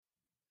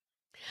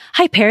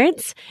Hi,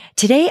 parents.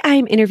 Today I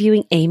am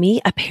interviewing Amy,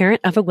 a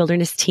parent of a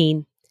wilderness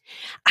teen.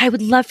 I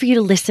would love for you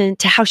to listen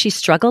to how she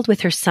struggled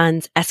with her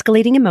son's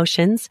escalating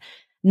emotions,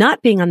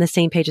 not being on the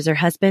same page as her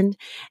husband,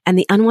 and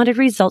the unwanted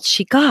results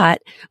she got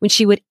when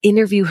she would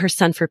interview her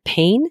son for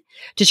pain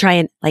to try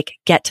and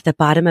get to the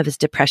bottom of his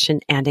depression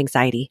and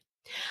anxiety.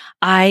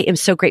 I am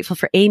so grateful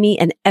for Amy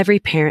and every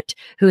parent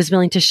who is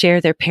willing to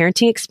share their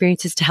parenting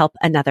experiences to help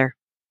another.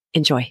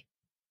 Enjoy.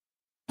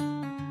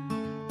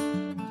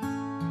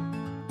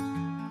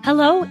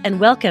 Hello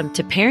and welcome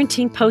to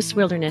Parenting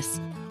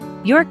Post-Wilderness,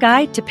 your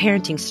guide to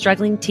parenting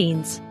struggling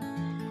teens.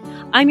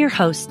 I'm your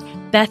host,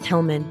 Beth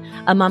Hillman,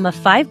 a mom of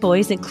 5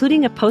 boys,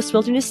 including a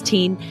post-wilderness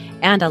teen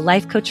and a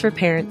life coach for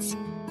parents.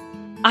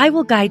 I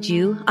will guide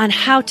you on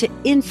how to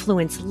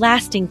influence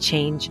lasting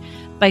change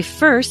by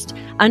first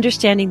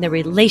understanding the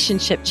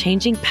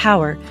relationship-changing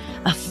power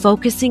of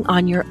focusing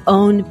on your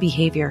own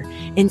behavior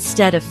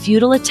instead of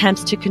futile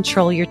attempts to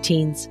control your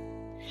teens.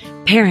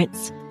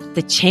 Parents,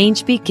 the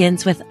change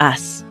begins with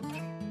us.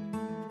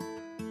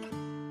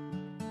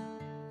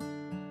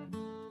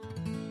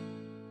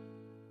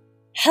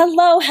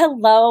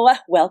 Hello.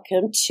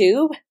 Welcome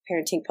to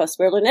Parenting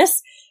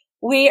Post-Wilderness.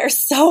 We are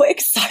so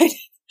excited.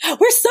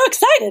 We're so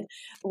excited.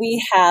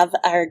 We have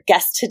our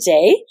guest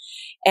today,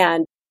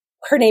 and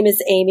her name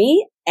is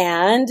Amy,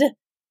 and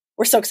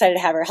we're so excited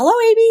to have her. Hello,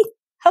 Amy.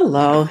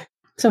 Hello.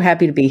 So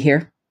happy to be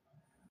here.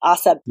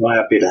 Awesome. So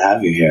happy to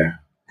have you here.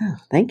 Oh,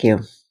 thank you.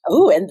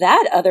 Oh, and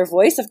that other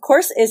voice, of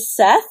course, is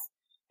Seth.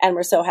 And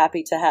we're so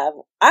happy to have,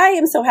 I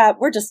am so happy.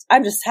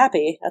 I'm just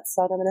happy. That's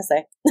all I'm going to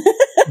say.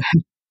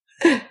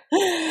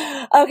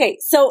 Okay.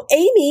 So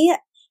Amy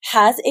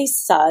has a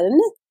son.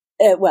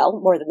 Well,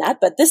 more than that,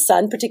 but this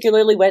son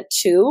particularly went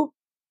to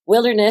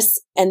wilderness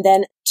and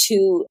then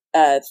to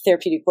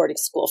therapeutic boarding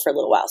school for a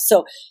little while.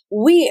 So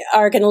we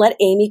are going to let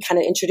Amy kind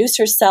of introduce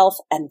herself,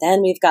 and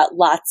then we've got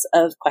lots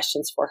of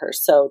questions for her.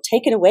 So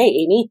take it away,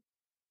 Amy.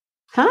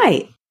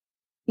 Hi.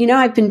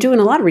 I've been doing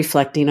a lot of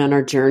reflecting on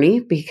our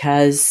journey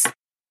because,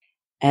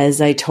 as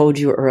I told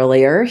you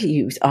earlier,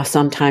 you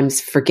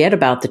sometimes forget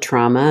about the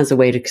trauma as a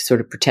way to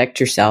sort of protect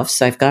yourself.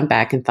 So I've gone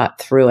back and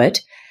thought through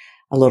it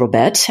a little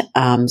bit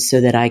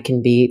so that I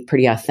can be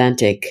pretty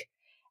authentic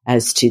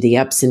as to the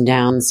ups and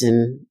downs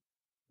and,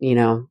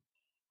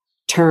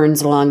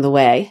 turns along the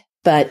way.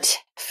 But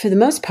for the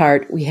most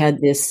part, we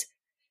had this.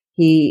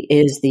 He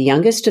is the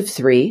youngest of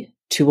 3,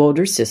 2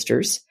 older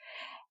sisters,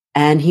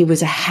 and he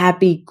was a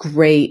happy,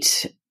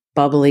 great,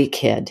 bubbly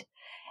kid.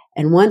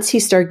 And once he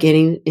started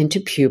getting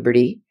into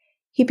puberty,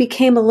 he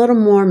became a little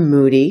more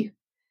moody,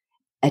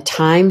 at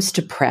times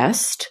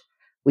depressed.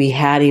 We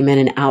had him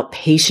in an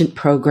outpatient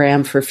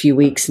program for a few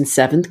weeks in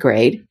 7th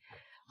grade.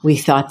 We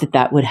thought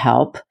that would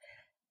help.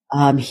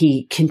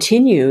 He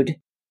continued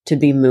to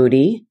be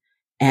moody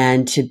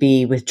and to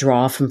be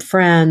withdrawal from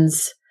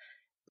friends,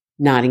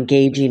 not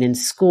engaging in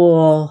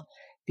school,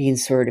 being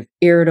sort of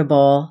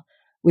irritable.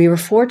 We were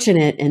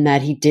fortunate in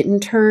that he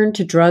didn't turn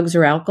to drugs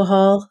or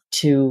alcohol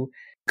to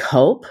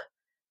cope.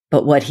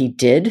 But what he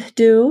did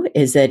do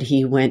is that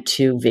he went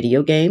to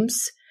video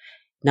games,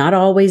 not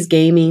always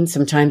gaming.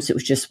 Sometimes it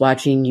was just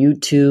watching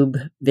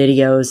YouTube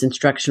videos,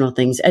 instructional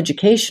things,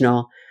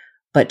 educational,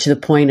 but to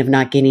the point of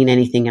not getting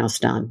anything else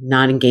done,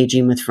 not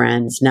engaging with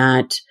friends,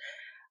 not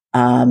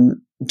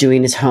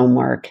doing his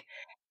homework.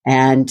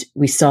 And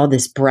we saw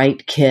this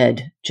bright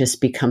kid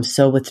just become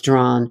so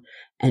withdrawn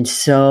and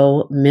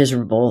so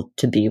miserable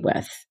to be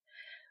with.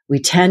 We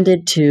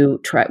tended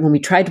to when we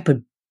tried to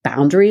put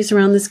boundaries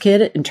around this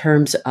kid in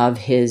terms of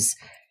his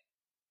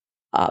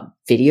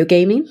video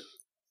gaming,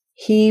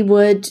 he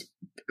would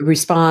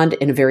respond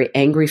in a very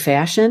angry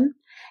fashion.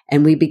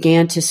 And we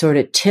began to sort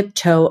of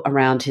tiptoe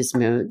around his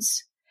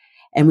moods.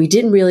 And we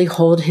didn't really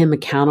hold him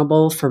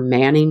accountable for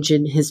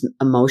managing his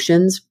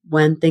emotions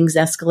when things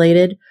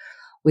escalated.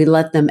 We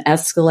let them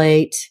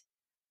escalate.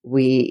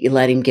 We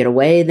let him get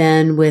away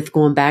then with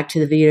going back to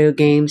the video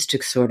games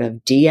to sort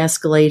of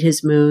de-escalate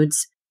his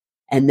moods.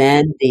 And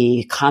then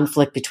the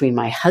conflict between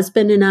my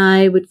husband and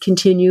I would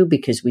continue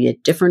because we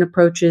had different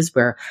approaches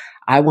where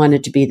I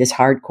wanted to be this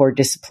hardcore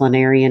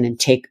disciplinarian and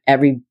take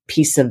every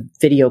piece of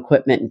video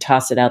equipment and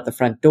toss it out the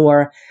front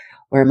door,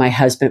 where my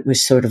husband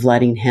was sort of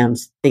letting him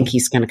think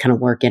he's going to kind of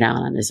work it out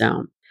on his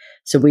own.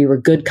 So we were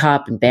good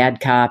cop and bad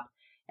cop.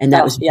 And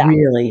that was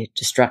really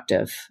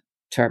destructive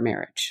to our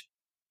marriage.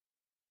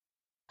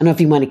 I don't know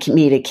if you want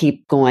me to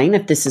keep going,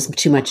 if this is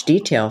too much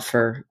detail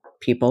for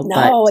people.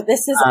 No, but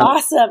this is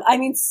awesome. I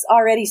mean,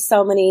 already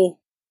so many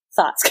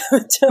thoughts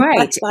coming to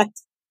my mind.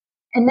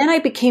 And then I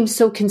became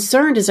so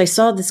concerned as I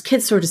saw this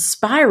kid sort of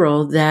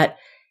spiral that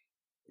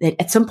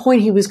at some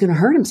point he was going to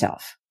hurt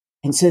himself.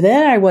 And so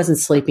then I wasn't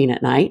sleeping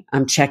at night.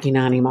 I'm checking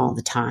on him all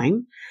the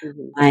time.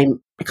 Mm-hmm.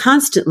 I'm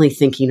constantly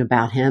thinking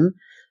about him,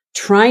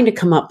 trying to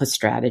come up with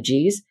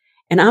strategies.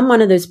 And I'm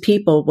one of those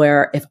people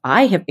where if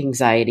I have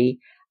anxiety,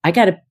 I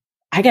got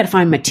to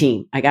find my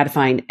team. I got to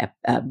find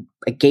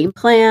a game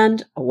plan,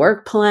 a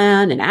work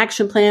plan, an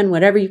action plan,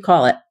 whatever you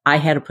call it. I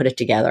had to put it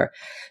together.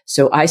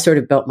 So I sort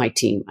of built my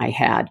team. I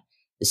had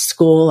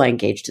school. I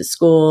engaged the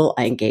school.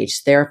 I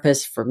engaged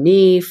therapists for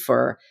me,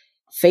 for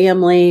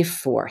family,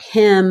 for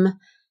him,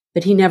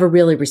 but he never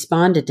really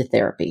responded to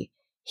therapy.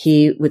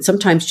 He would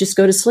sometimes just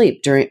go to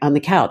sleep on the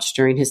couch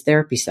during his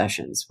therapy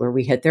sessions, where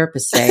we had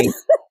therapists say,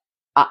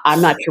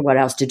 I'm not sure what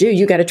else to do.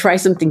 You got to try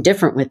something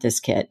different with this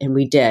kid. And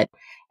we did.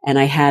 And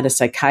I had a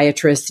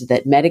psychiatrist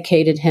that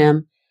medicated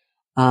him.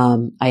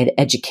 I had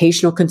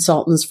educational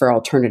consultants for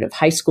alternative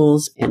high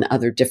schools and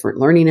other different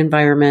learning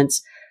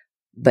environments,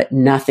 but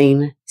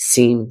nothing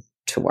seemed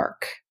to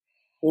work.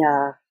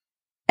 Yeah.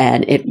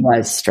 And it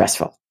was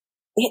stressful.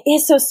 It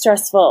is so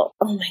stressful.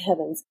 Oh my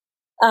heavens.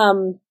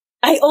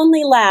 I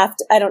only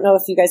laughed. I don't know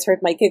if you guys heard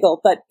my giggle,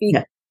 but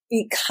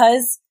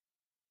because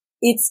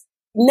it's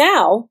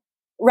now,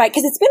 right?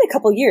 Because it's been a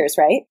couple years,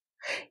 right?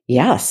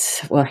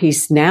 Yes. Well,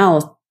 he's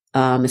now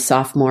a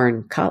sophomore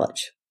in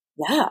college.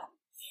 Yeah.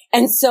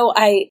 And so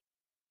I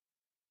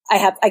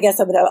guess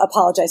I'm going to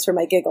apologize for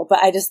my giggle, but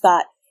I just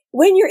thought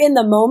when you're in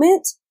the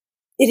moment,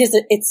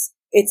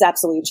 it's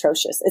absolutely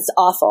atrocious. It's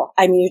awful.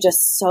 I mean, you're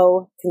just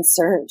so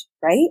concerned,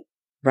 right?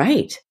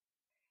 Right.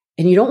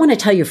 And you don't want to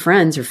tell your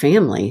friends or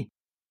family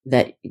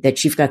that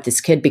you've got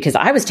this kid, because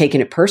I was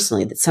taking it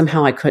personally that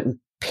somehow I couldn't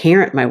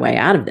parent my way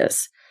out of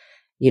this.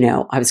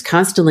 I was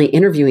constantly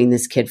interviewing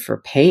this kid for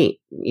pain,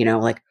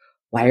 like,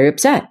 why are you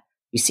upset?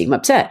 You seem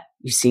upset.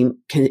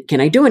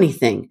 Can I do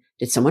anything?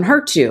 Did someone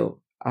hurt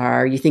you?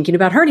 Are you thinking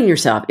about hurting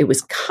yourself? It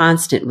was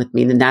constant with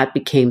me. And that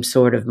became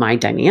sort of my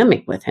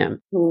dynamic with him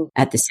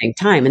at the same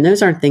time. And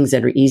those aren't things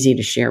that are easy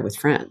to share with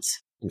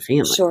friends and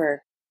family.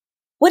 Sure.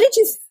 What did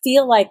you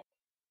feel like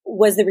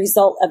was the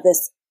result of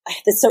this?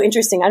 That's so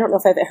interesting. I don't know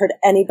if I've heard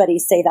anybody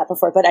say that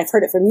before, but I've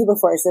heard it from you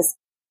before. Is this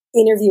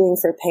interviewing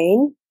for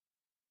pain?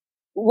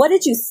 What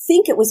did you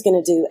think it was going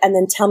to do? And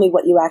then tell me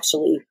what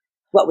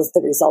was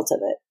the result of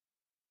it?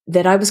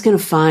 That I was going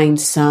to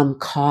find some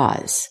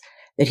cause,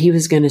 that he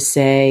was going to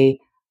say,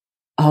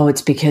 oh,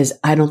 it's because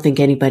I don't think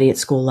anybody at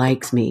school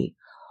likes me,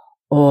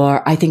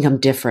 or I think I'm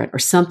different, or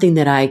something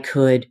that I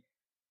could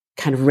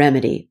kind of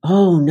remedy.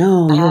 Oh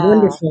no, you're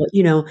wonderful,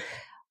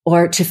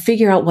 or to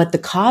figure out what the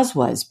cause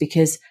was,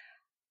 because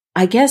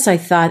I guess I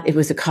thought it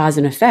was a cause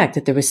and effect,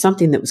 that there was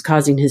something that was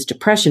causing his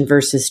depression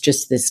versus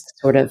just this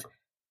sort of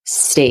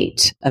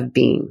state of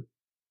being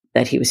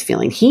that he was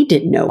feeling. He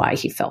didn't know why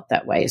he felt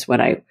that way, is what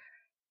I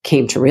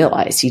came to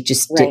realize. He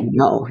just didn't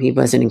know. He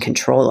wasn't in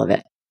control of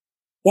it.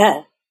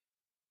 Yeah.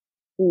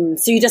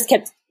 So you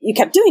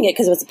kept doing it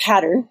because it was a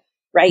pattern,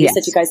 right? Yes.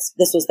 You said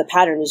this was the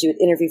pattern, is you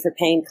would interview for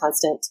pain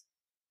constant.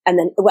 And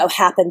then what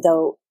happened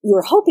though, you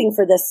were hoping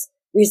for this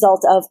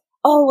result of,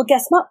 oh, well,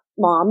 guess what,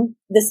 Mom,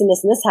 this and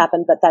this and this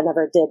happened, but that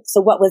never did.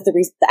 So what was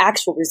the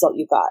actual result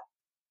you got?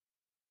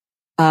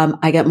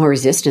 I got more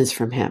resistance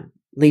from him.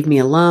 Leave me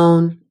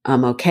alone.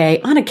 I'm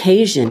okay. On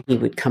occasion, he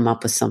would come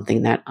up with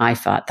something that I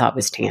thought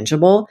was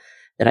tangible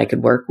that I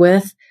could work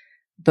with.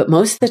 But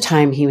most of the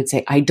time he would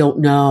say, I don't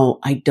know.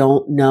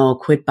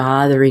 Quit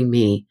bothering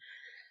me.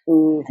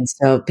 And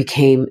so it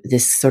became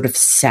this sort of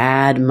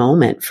sad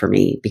moment for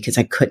me because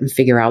I couldn't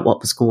figure out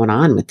what was going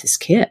on with this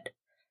kid,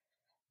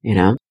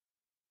 Yeah.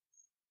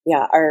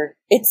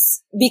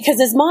 It's because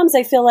as moms,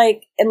 I feel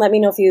like, and let me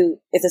know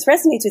if this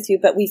resonates with you,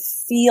 but we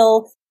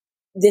feel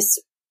this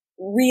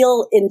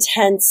real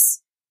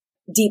intense,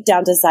 deep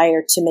down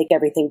desire to make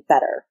everything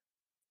better.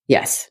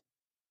 Yes.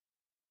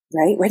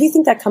 Right? Where do you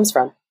think that comes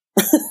from?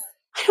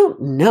 I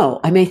don't know.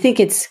 I mean, I think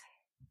it's,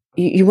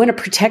 you want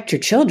to protect your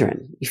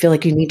children. You feel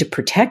like you need to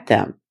protect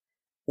them.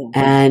 Mm-hmm.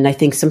 And I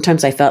think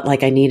sometimes I felt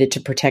like I needed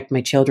to protect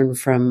my children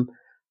from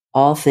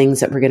all things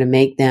that were going to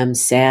make them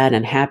sad,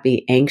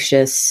 unhappy,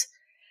 anxious.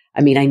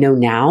 I mean, I know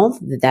now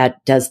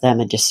that does them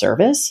a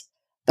disservice,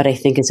 but I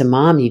think as a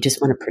mom, you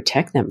just want to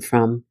protect them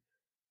from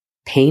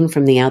pain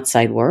from the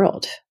outside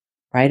world,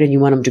 right? And you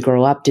want them to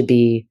grow up to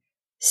be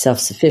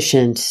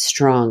self-sufficient,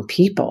 strong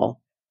people.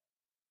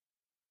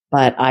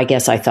 But I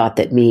guess I thought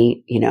that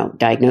me,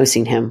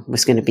 diagnosing him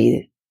was going to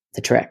be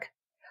the trick,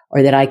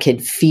 or that I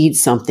could feed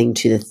something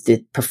to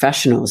the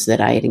professionals that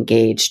I had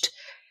engaged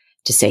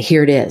to say,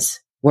 here it is,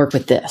 work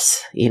with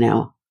this,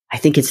 I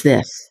think it's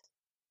this,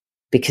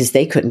 because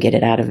they couldn't get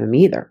it out of him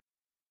either.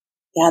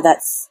 Yeah,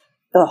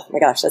 oh my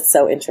gosh, that's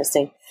so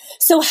interesting.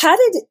 So how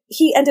did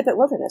he end up at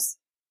Wilderness?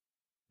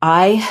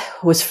 I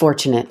was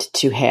fortunate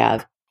to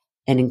have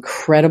an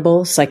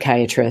incredible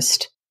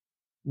psychiatrist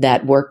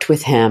that worked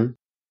with him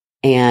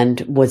and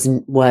was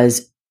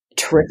a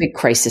terrific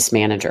crisis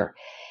manager.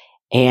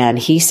 And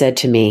he said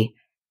to me,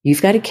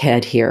 you've got a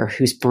kid here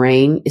whose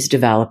brain is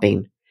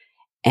developing,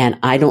 and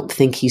I don't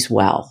think he's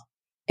well.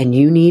 And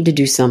you need to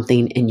do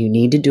something, and you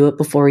need to do it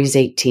before he's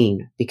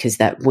 18, because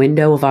that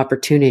window of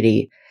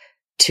opportunity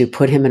to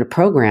put him in a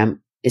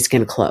program is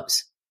going to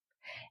close.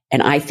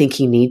 And I think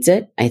he needs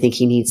it. I think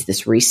he needs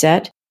this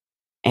reset,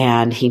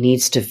 and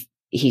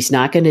he's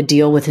not going to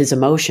deal with his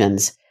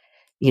emotions,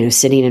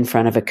 sitting in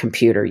front of a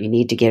computer. You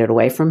need to get it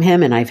away from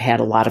him. And he's had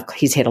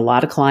a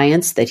lot of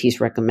clients that he's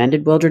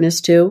recommended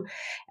Wilderness to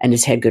and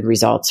has had good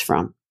results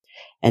from.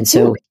 And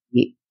so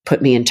he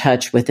put me in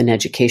touch with an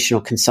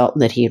educational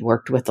consultant that he had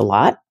worked with a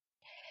lot.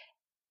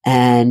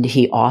 And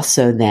he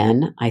also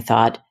then, I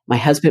thought, my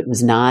husband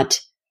was not,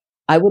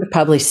 I would have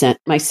probably sent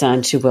my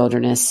son to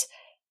wilderness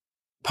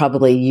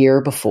probably a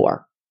year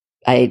before.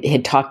 I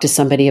had talked to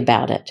somebody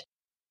about it,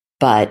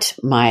 but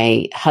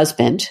my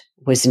husband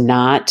was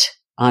not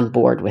on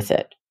board with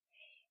it.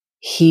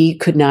 He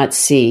could not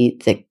see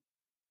that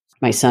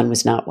my son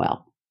was not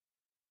well.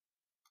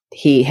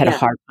 He had a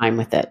hard time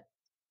with it.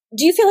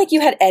 Do you feel like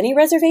you had any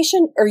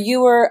reservation, or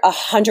you were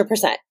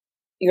 100%?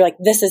 You're like,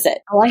 this is it.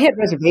 Oh, I had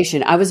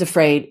reservation. I was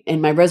afraid.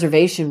 And my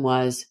reservation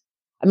was,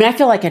 I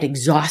feel like I'd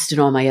exhausted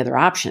all my other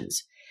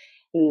options.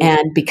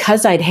 And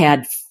because I'd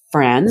had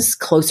friends,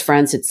 close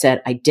friends that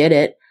said, I did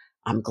it.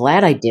 I'm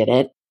glad I did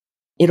it.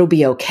 It'll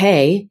be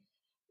okay.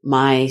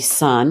 My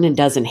son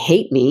doesn't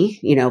hate me,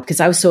 because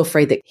I was so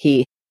afraid that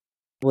he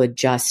would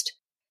just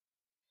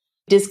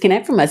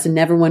disconnect from us and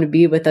never want to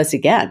be with us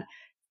again,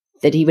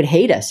 that he would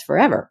hate us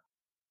forever.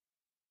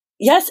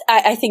 Yes,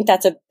 I think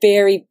that's a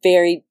very,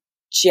 very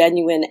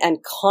genuine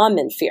and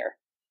common fear.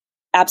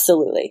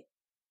 Absolutely.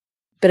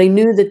 But I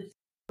knew that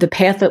the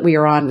path that we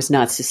were on was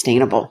not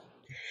sustainable.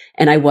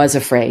 And I was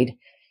afraid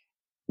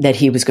that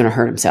he was going to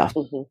hurt himself.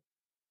 Mm-hmm.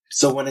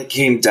 So when it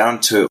came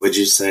down to it, would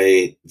you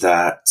say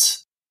that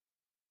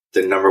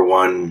the number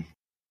one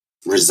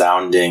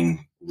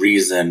resounding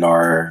reason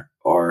or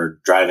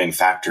driving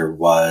factor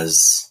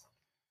was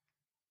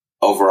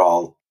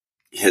overall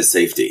his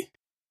safety?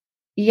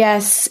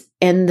 Yes.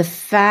 And the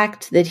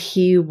fact that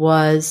he's I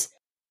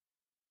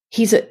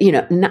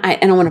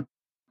don't want to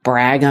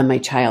brag on my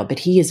child, but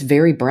he is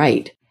very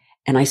bright.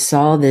 And I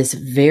saw this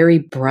very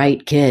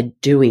bright kid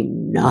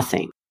doing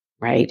nothing,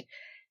 right?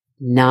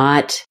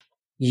 Not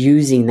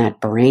using that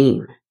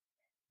brain,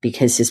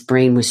 because his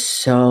brain was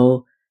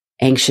so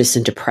anxious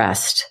and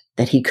depressed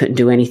that he couldn't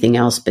do anything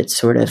else but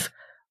sort of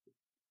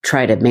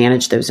try to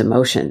manage those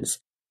emotions.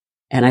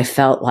 And I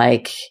felt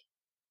like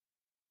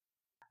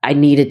I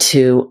needed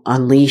to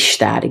unleash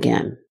that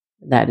again,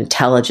 that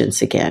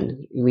intelligence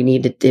again.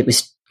 It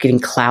was getting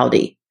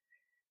cloudy,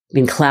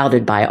 being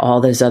clouded by all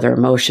those other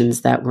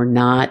emotions that were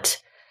not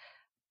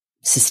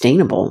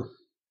sustainable.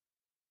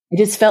 I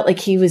just felt like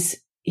he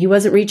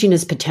wasn't reaching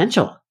his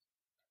potential.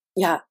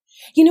 Yeah.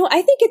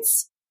 I think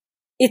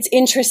it's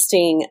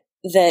interesting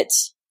that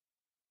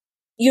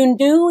you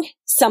knew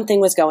something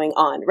was going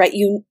on, right?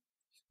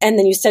 And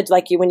then you said,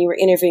 when you were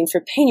interviewing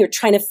for pain, you're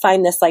trying to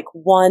find this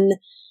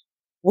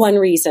one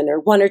reason or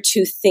one or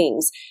two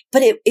things,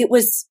 but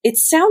it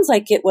sounds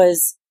like it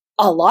was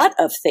a lot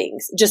of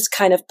things just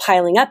kind of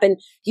piling up. And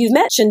you've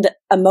mentioned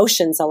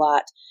emotions a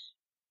lot.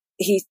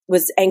 He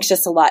was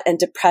anxious a lot and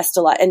depressed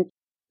a lot. And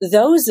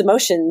those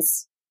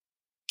emotions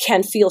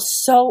can feel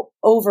so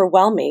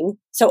overwhelming,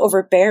 so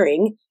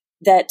overbearing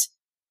that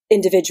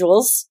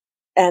individuals,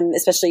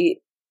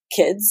 especially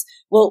kids,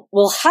 will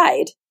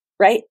hide,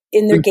 right?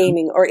 In their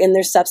gaming or in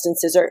their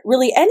substances or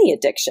really any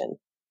addiction.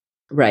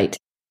 Right.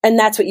 And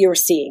that's what you were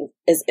seeing.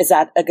 Is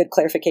that a good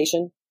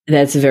clarification?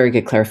 That's a very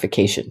good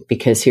clarification,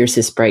 because here's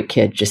this bright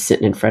kid just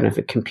sitting in front of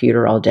a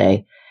computer all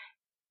day.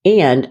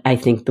 And I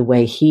think the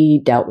way he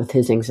dealt with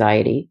his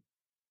anxiety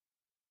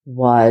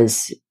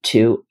was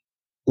to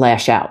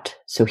lash out.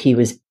 So he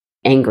was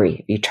angry.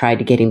 If you tried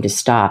to get him to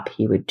stop,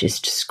 he would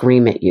just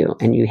scream at you.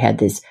 And you had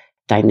this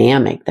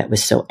dynamic that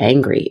was so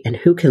angry. And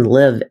who can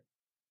live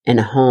in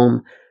a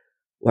home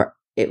where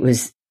there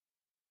was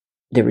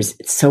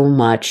so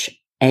much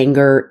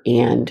anger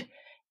and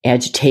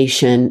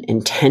agitation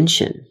and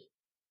tension?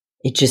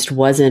 It just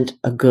wasn't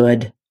a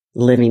good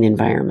living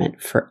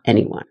environment for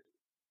anyone.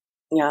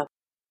 Yeah.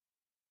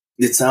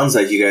 It sounds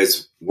like you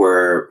guys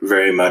were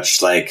very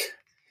much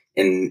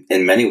in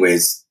many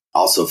ways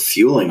also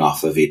fueling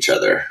off of each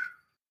other.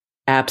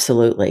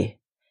 Absolutely.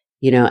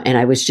 And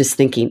I was just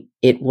thinking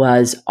it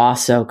was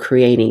also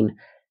creating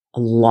a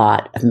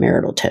lot of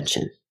marital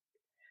tension.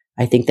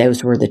 I think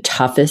those were the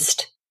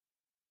toughest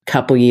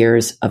couple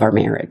years of our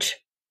marriage,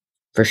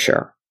 for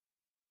sure,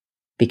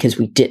 because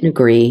we didn't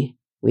agree.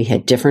 We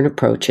had different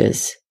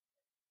approaches.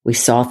 We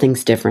saw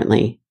things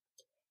differently.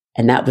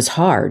 And that was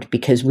hard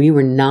because we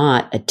were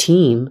not a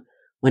team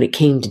when it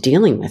came to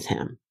dealing with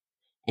him.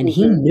 And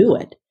he knew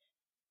it.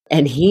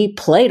 And he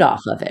played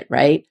off of it,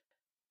 right?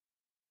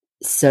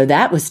 So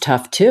that was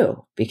tough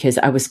too, because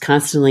I was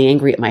constantly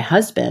angry at my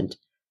husband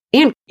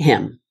and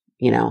him,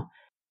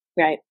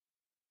 Right.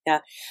 Yeah.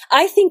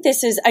 I think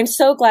I'm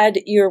so glad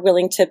you're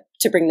willing to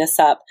bring this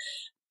up,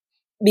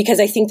 because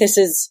I think this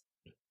is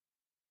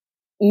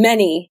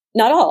many,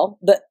 not all,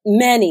 but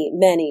many,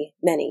 many,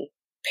 many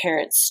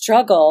parents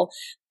struggle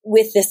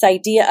with this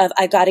idea of,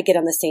 I got to get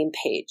on the same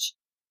page.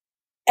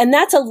 And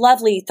that's a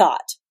lovely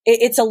thought.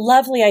 It's a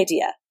lovely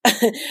idea.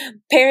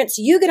 Parents,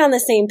 you get on the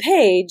same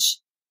page,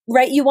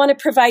 right? You want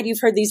to provide,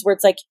 you've heard these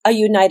words like a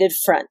united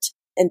front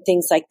and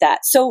things like that.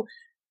 So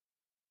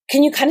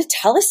can you kind of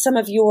tell us some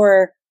of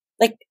your,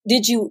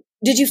 did you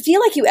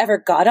feel like you ever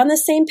got on the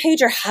same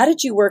page, or how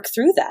did you work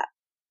through that?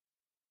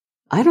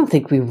 I don't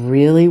think we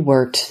really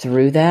worked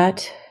through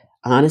that,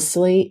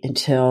 honestly,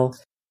 until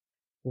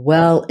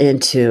well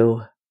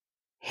into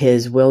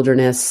his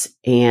wilderness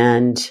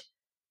and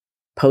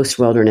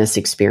post-wilderness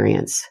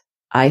experience.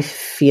 I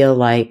feel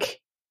like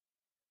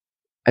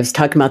I was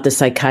talking about the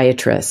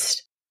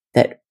psychiatrist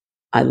that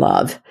I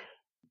love.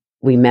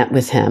 We met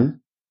with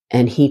him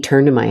and he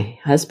turned to my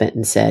husband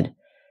and said,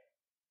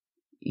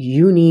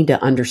 you need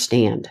to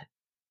understand.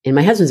 And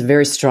my husband's a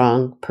very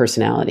strong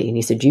personality. And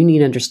he said, you need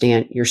to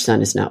understand your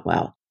son is not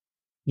well.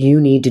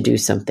 You need to do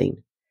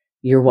something.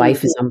 Your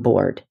wife is on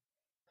board.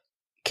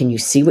 Can you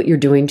see what you're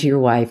doing to your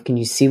wife? Can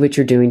you see what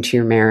you're doing to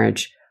your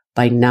marriage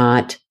by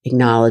not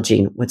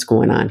acknowledging what's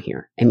going on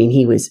here? I mean,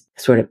 he was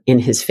sort of in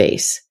his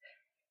face.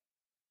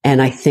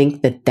 And I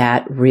think that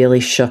that really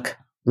shook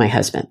my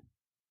husband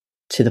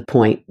to the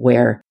point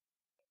where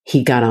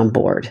he got on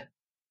board.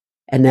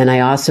 And then I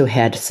also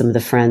had some of the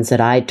friends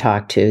that I'd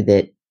talked to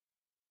that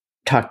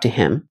talked to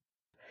him.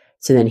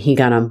 So then he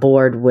got on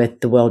board with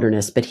the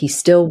wilderness, but he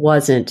still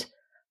wasn't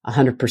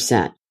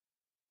 100%.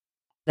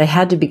 I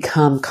had to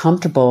become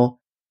comfortable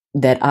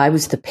that I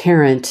was the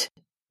parent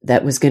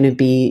that was going to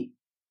be,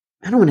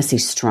 I don't want to say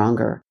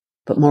stronger,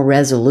 but more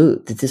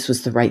resolute that this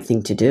was the right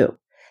thing to do.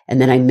 And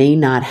that I may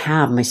not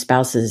have my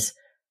spouse's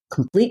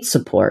complete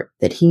support,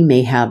 that he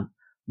may have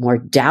more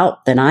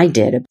doubt than I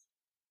did,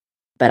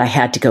 but I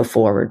had to go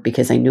forward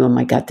because I knew in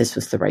my gut this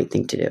was the right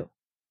thing to do.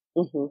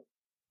 Mm-hmm.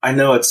 I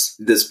know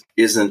this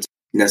isn't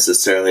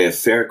necessarily a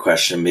fair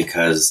question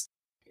because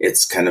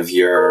it's kind of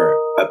your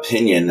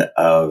opinion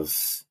of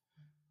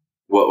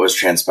what was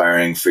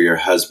transpiring for your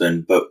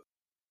husband, but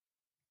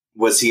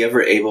was he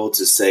ever able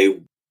to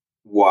say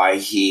why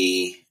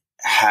he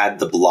had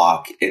the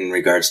block in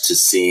regards to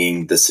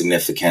seeing the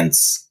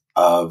significance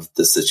of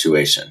the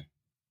situation?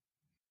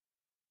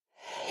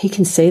 He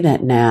can say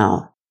that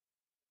now.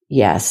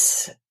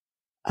 Yes.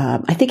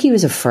 I think he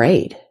was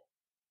afraid.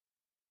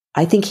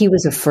 I think he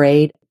was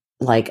afraid,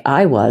 like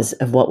I was,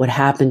 of what would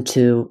happen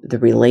to the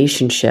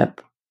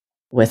relationship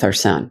with our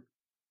son.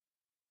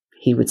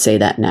 He would say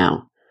that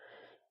now.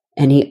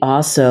 And he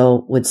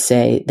also would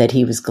say that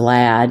he was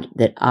glad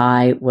that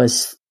I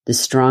was the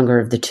stronger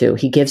of the two.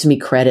 He gives me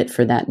credit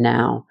for that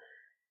now,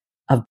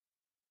 of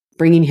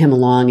bringing him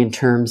along in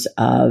terms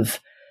of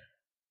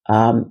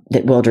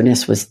that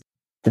wilderness was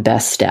the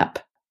best step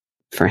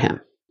for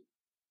him.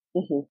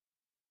 Mm-hmm.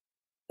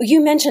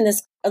 You mentioned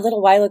this a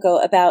little while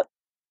ago about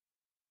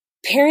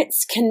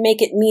parents can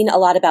make it mean a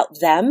lot about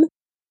them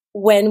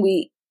when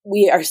we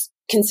are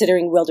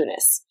considering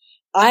wilderness.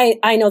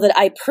 I know that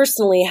I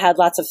personally had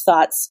lots of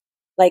thoughts,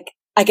 like,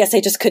 I guess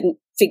I just couldn't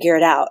figure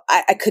it out.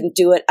 I couldn't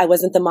do it. I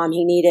wasn't the mom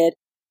he needed.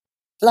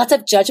 Lots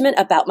of judgment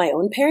about my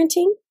own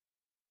parenting.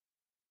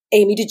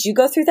 Amy, did you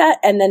go through that?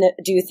 And then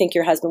do you think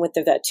your husband went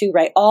through that too,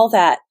 right? All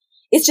that.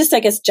 It's just, I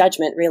guess,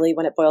 judgment really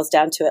when it boils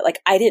down to it.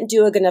 Like, I didn't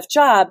do a good enough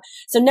job.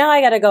 So now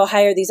I got to go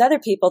hire these other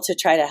people to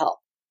try to help.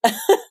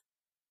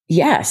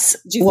 Yes.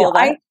 Do you feel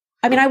that?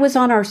 I mean, I was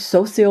on our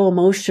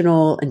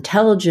socio-emotional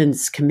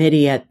intelligence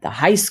committee at the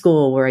high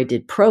school where I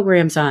did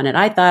programs on it.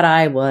 I thought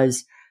I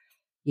was,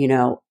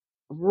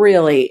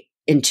 really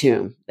in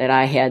tune, that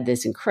I had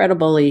this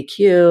incredible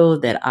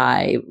EQ, that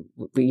I,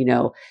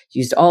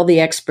 used all the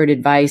expert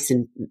advice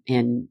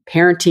in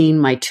parenting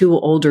my two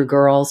older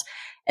girls,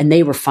 and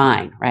they were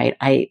fine, right?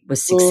 I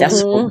was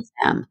successful with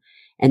them.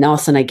 And all of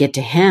a sudden I get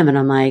to him and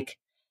I'm like,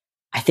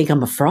 I think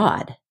I'm a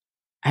fraud.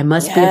 I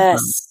must be a fraud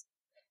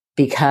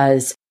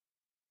because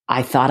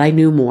I thought I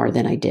knew more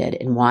than I did.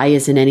 And why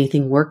isn't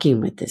anything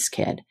working with this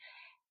kid?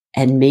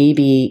 And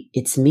maybe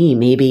it's me.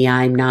 Maybe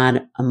I'm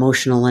not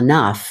emotional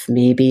enough.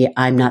 Maybe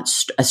I'm not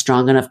a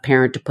strong enough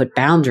parent to put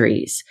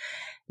boundaries.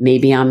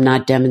 Maybe I'm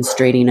not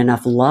demonstrating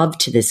enough love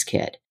to this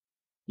kid.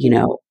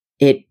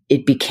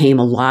 It became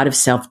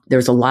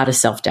there's a lot of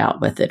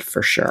self-doubt with it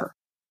for sure.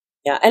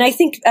 Yeah. And I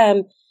think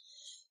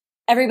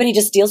everybody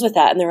just deals with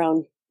that in their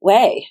own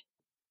way,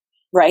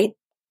 right?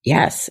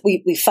 Yes.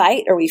 We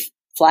fight or we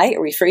fly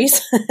or we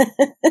freeze.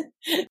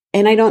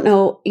 And I don't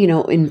know,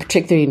 in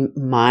particular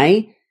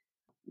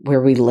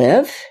where we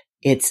live,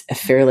 it's a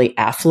fairly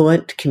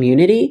affluent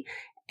community.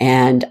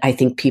 And I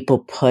think people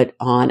put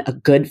on a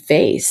good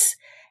face.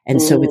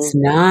 And so it's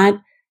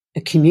not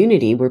a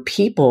community where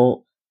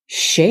people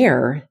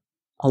share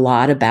a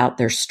lot about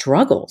their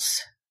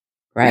struggles,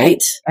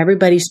 right?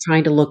 Everybody's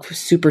trying to look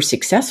super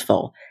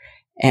successful.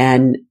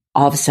 And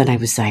all of a sudden I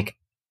was like,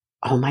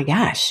 oh my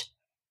gosh,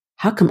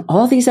 how come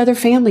all these other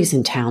families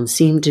in town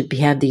seem to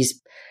have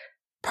these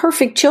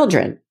perfect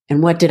children?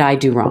 And what did I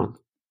do wrong?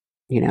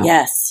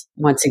 Yes.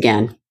 Once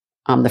again,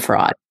 I'm the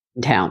fraud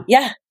in town.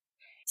 Yeah.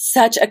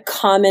 Such a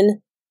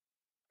common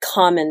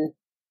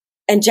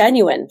and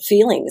genuine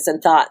feelings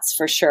and thoughts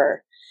for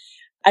sure.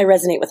 I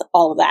resonate with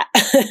all of that.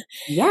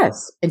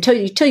 Yes. Until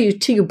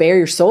you bare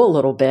your soul a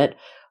little bit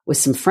with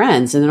some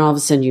friends. And then all of a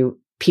sudden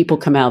people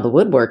come out of the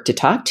woodwork to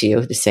talk to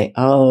you to say,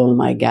 oh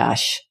my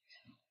gosh,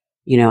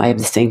 I have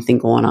the same thing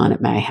going on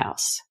at my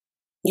house.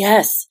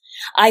 Yes.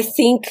 I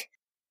think,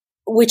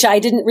 which I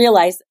didn't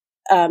realize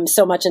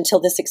so much until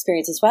this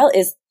experience as well,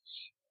 is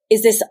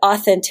this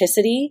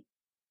authenticity.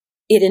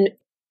 It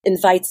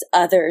invites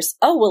others.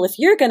 Oh, well, if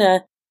you're going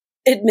to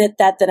admit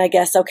that, then I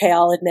guess, okay,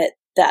 I'll admit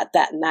that,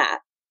 and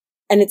that.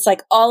 And it's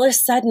like all of a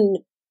sudden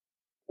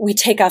we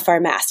take off our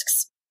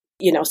masks,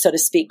 so to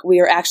speak. We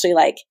are actually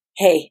like,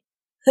 hey,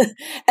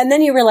 and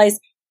then you realize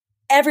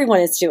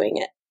everyone is doing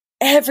it.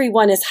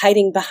 Everyone is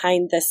hiding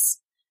behind this,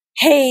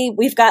 hey,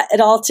 we've got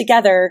it all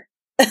together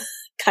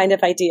kind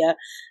of idea.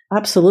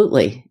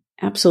 Absolutely.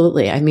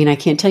 Absolutely. I mean, I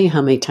can't tell you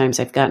how many times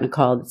I've gotten a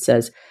call that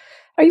says,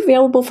 are you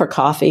available for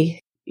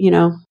coffee?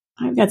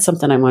 I've got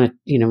something I want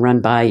to,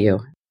 run by you.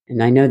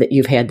 And I know that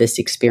you've had this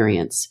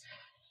experience.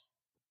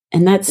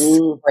 And that's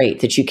great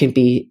that you can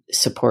be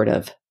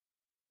supportive.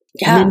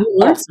 Yeah. And then you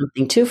learn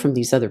something too from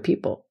these other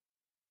people.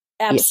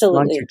 Absolutely.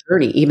 On your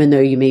journey, even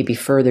though you may be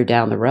further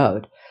down the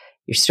road,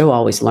 you're still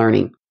always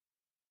learning.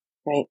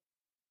 Right.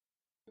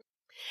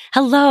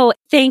 Hello.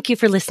 Thank you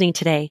for listening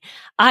today.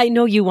 I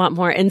know you want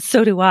more, and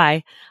so do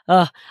I.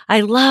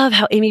 I love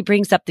how Amy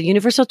brings up the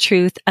universal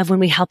truth of when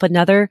we help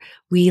another,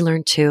 we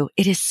learn too.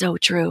 It is so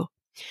true.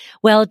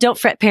 Well, don't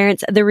fret,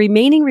 parents. The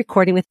remaining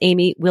recording with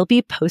Amy will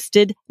be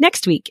posted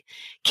next week.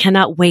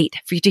 Cannot wait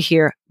for you to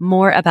hear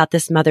more about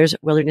this mother's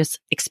wilderness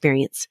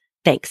experience.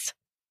 Thanks.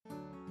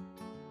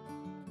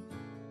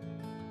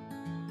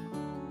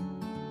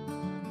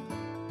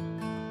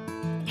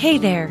 Hey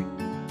there.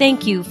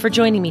 Thank you for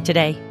joining me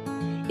today.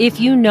 If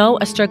you know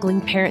a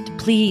struggling parent,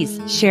 please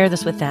share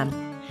this with them.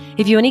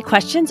 If you have any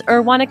questions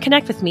or want to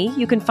connect with me,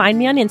 you can find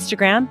me on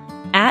Instagram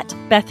at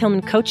Beth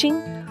Hillman Coaching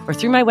or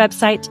through my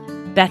website,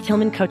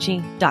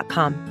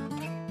 bethhillmancoaching.com.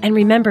 And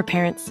remember,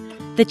 parents,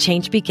 the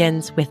change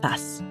begins with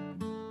us.